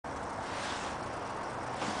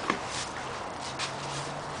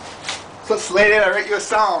So Slated, I write you a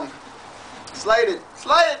song. Slated.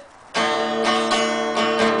 Slated!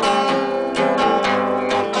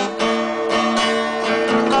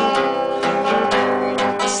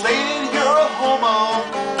 Slated, you're a homo,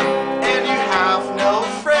 and you have no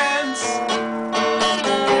friends.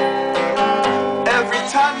 Every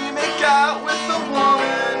time you make out with a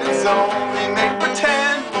woman, it's only make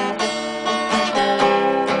pretend.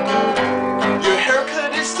 Your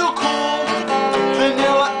haircut is so cool,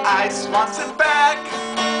 Vanilla Ice wants it back.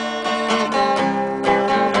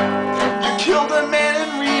 You killed a man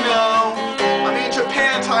in Reno, I mean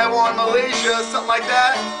Japan, Taiwan, Malaysia, something like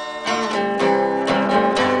that.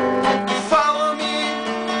 You follow me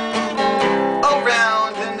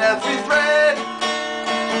around in every thread.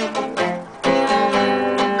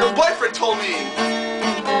 Your boyfriend told me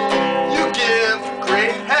you give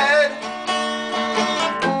great head.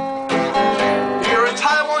 You're a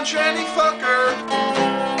Taiwan tranny fucker,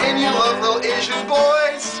 and you love little Asian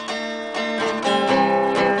boys.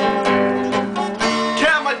 Can I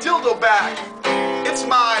have my dildo back? It's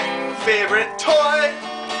my favorite toy.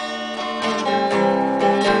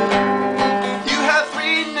 You have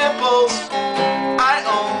 3 nipples, I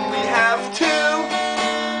only have 2.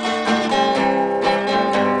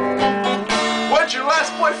 What'd your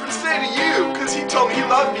last boyfriend say to you? Cause he told me he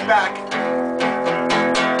loved me back.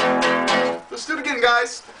 Let's do it again,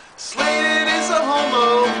 guys. Slated is a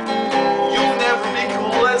homo, you'll never be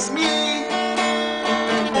cool as me.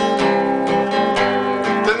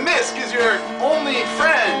 The misc is your only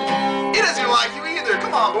friend. He doesn't even like you either.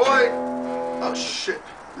 Come on, boy. Oh shit,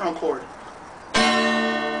 wrong chord.